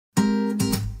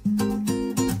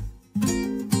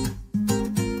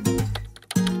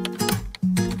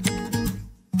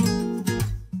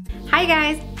Hi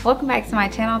guys, welcome back to my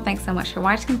channel. Thanks so much for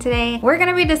watching today. We're going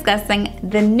to be discussing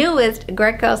the newest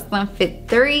Graco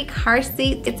SlimFit3 car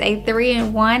seat. It's a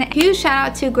 3-in-1. Huge shout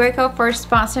out to Graco for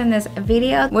sponsoring this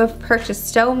video. We've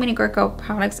purchased so many Graco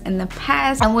products in the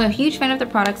past and we're a huge fan of the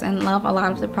products and love a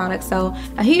lot of the products. So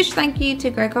a huge thank you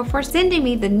to Graco for sending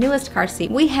me the newest car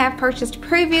seat. We have purchased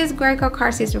previous Graco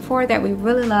car seats before that we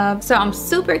really love. So I'm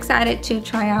super excited to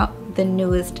try out the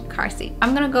newest car seat.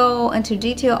 I'm gonna go into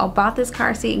detail about this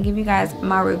car seat and give you guys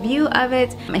my review of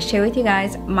it and share with you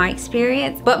guys my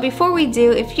experience. But before we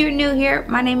do, if you're new here,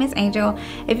 my name is Angel.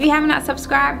 If you have not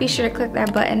subscribed, be sure to click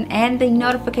that button and the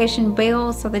notification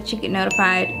bell so that you get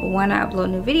notified when I upload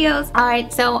new videos.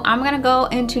 Alright, so I'm gonna go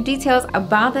into details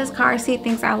about this car seat,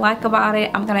 things I like about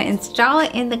it. I'm gonna install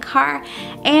it in the car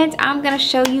and I'm gonna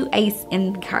show you Ace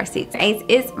in the car seat. Ace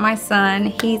is my son.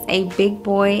 He's a big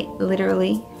boy,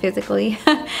 literally, physically.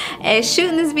 And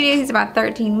shooting this video, he's about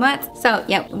 13 months. So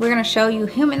yeah, we're gonna show you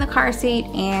him in the car seat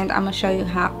and I'm gonna show you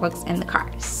how it looks in the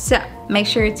car. So make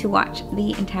sure to watch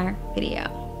the entire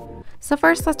video. So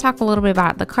first, let's talk a little bit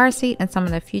about the car seat and some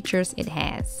of the features it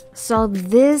has. So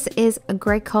this is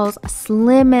Graco's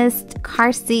slimmest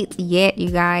car seat yet,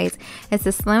 you guys. It's a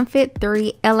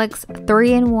SlimFit3 LX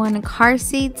 3-in-1 car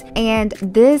seat, and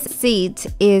this seat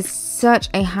is such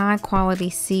a high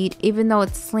quality seat. Even though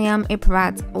it's slim, it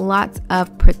provides lots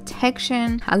of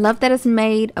protection. I love that it's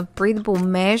made of breathable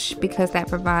mesh because that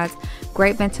provides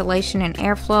great ventilation and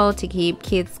airflow to keep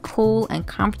kids cool and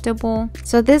comfortable.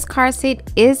 So this car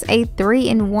seat is a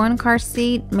 3-in-1 car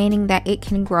seat, meaning that it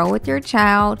can grow with your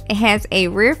child. It has a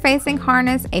rear facing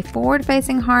harness, a forward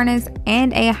facing harness,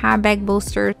 and a high back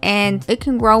booster, and it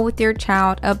can grow with your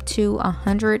child up to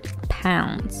 100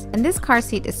 pounds. And this car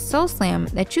seat is so slim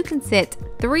that you can sit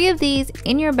 3 of these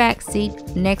in your back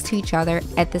seat next to each other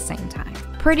at the same time.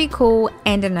 Pretty cool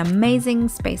and an amazing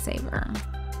space saver.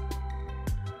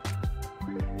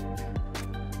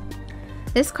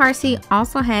 This car seat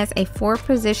also has a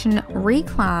 4-position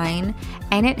recline,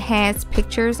 and it has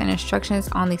pictures and instructions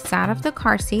on the side of the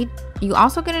car seat. You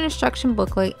also get an instruction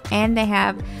booklet, and they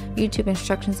have YouTube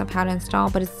instructions of how to install,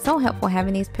 but it's so helpful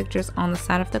having these pictures on the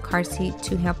side of the car seat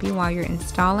to help you while you're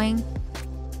installing.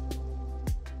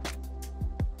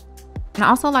 And I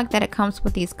also like that it comes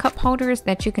with these cup holders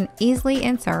that you can easily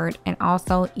insert and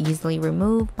also easily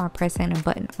remove by pressing a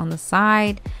button on the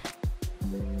side.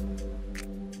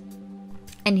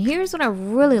 And here's what I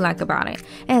really like about it.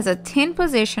 It has a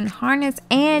 10-position harness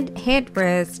and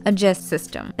headrest adjust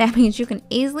system. That means you can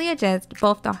easily adjust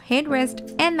both the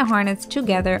headrest and the harness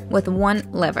together with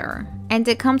one lever. And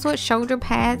it comes with shoulder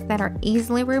pads that are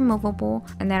easily removable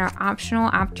and that are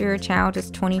optional after your child is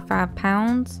 25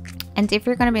 pounds. And if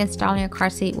you're going to be installing a car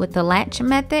seat with the latch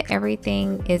method,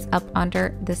 everything is up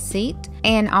under the seat.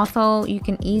 And also you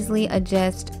can easily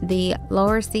adjust the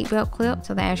lower seatbelt clip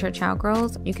so that as your child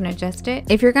grows, you can adjust it.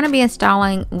 If you're going to be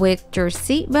installing with your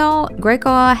seatbelt,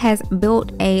 Graco has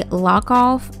built a lock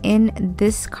off in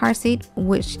this car seat,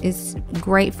 which is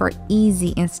great for easy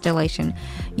installation.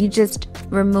 You just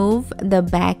remove the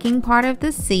backing part of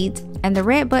the seat, and the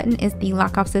red button is the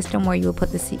lock off system where you will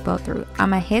put the seatbelt through. I'm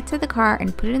gonna head to the car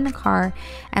and put it in the car,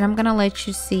 and I'm gonna let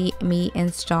you see me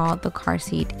install the car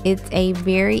seat. It's a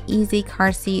very easy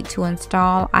car seat to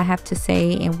install, I have to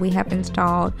say, and we have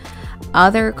installed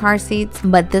other car seats,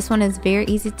 but this one is very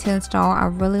easy to install. I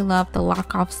really love the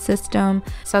lock off system.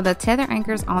 So the tether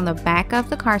anchor is on the back of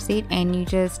the car seat, and you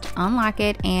just unlock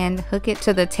it and hook it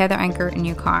to the tether anchor in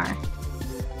your car.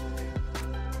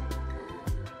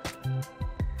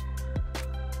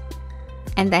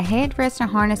 And the headrest and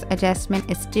harness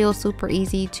adjustment is still super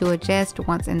easy to adjust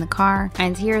once in the car.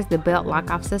 And here's the belt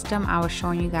lock off system I was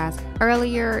showing you guys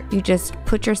earlier. You just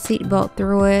put your seat belt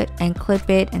through it and clip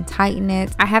it and tighten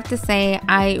it. I have to say,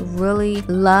 I really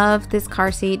love this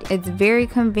car seat. It's very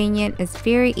convenient. It's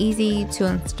very easy to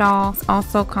install. It's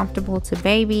also comfortable to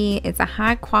baby. It's a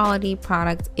high quality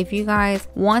product. If you guys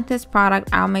want this product,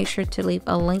 I'll make sure to leave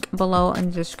a link below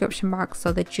in the description box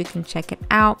so that you can check it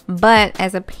out. But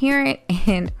as a parent,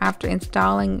 and after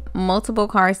installing multiple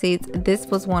car seats, this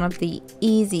was one of the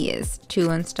easiest to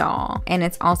install. And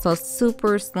it's also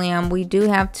super slim. We do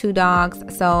have 2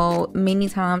 dogs, so many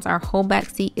times our whole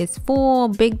back seat is full.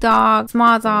 Big dog,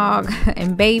 small dog,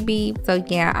 and baby. So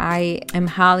yeah, I am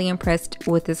highly impressed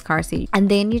with this car seat. And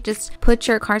then you just put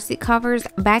your car seat covers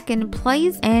back in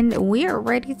place and we are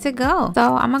ready to go.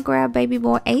 So I'm gonna grab baby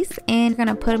boy Ace and we're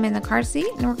gonna put him in the car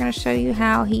seat, and we're gonna show you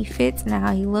how he fits and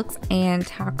how he looks and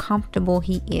how comfortable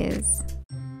he is.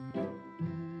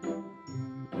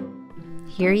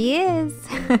 Here he is.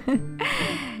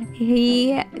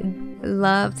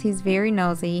 He's very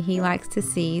nosy. He likes to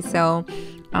see. So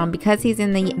Because he's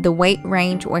in the weight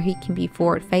range where he can be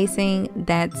forward facing,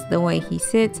 that's the way he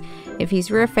sits. If he's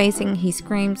rear facing, he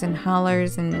screams and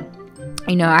hollers, and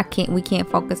you know, we can't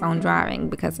focus on driving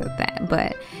because of that.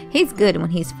 But he's good when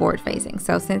he's forward facing.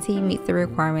 So since he meets the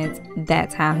requirements,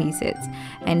 that's how he sits,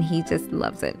 and he just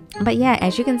loves it. But yeah,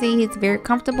 as you can see, he's very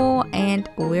comfortable, and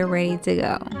we're ready to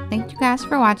go. Thank you guys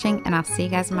for watching, and I'll see you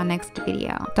guys in my next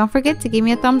video. Don't forget to give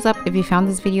me a thumbs up if you found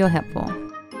this video helpful.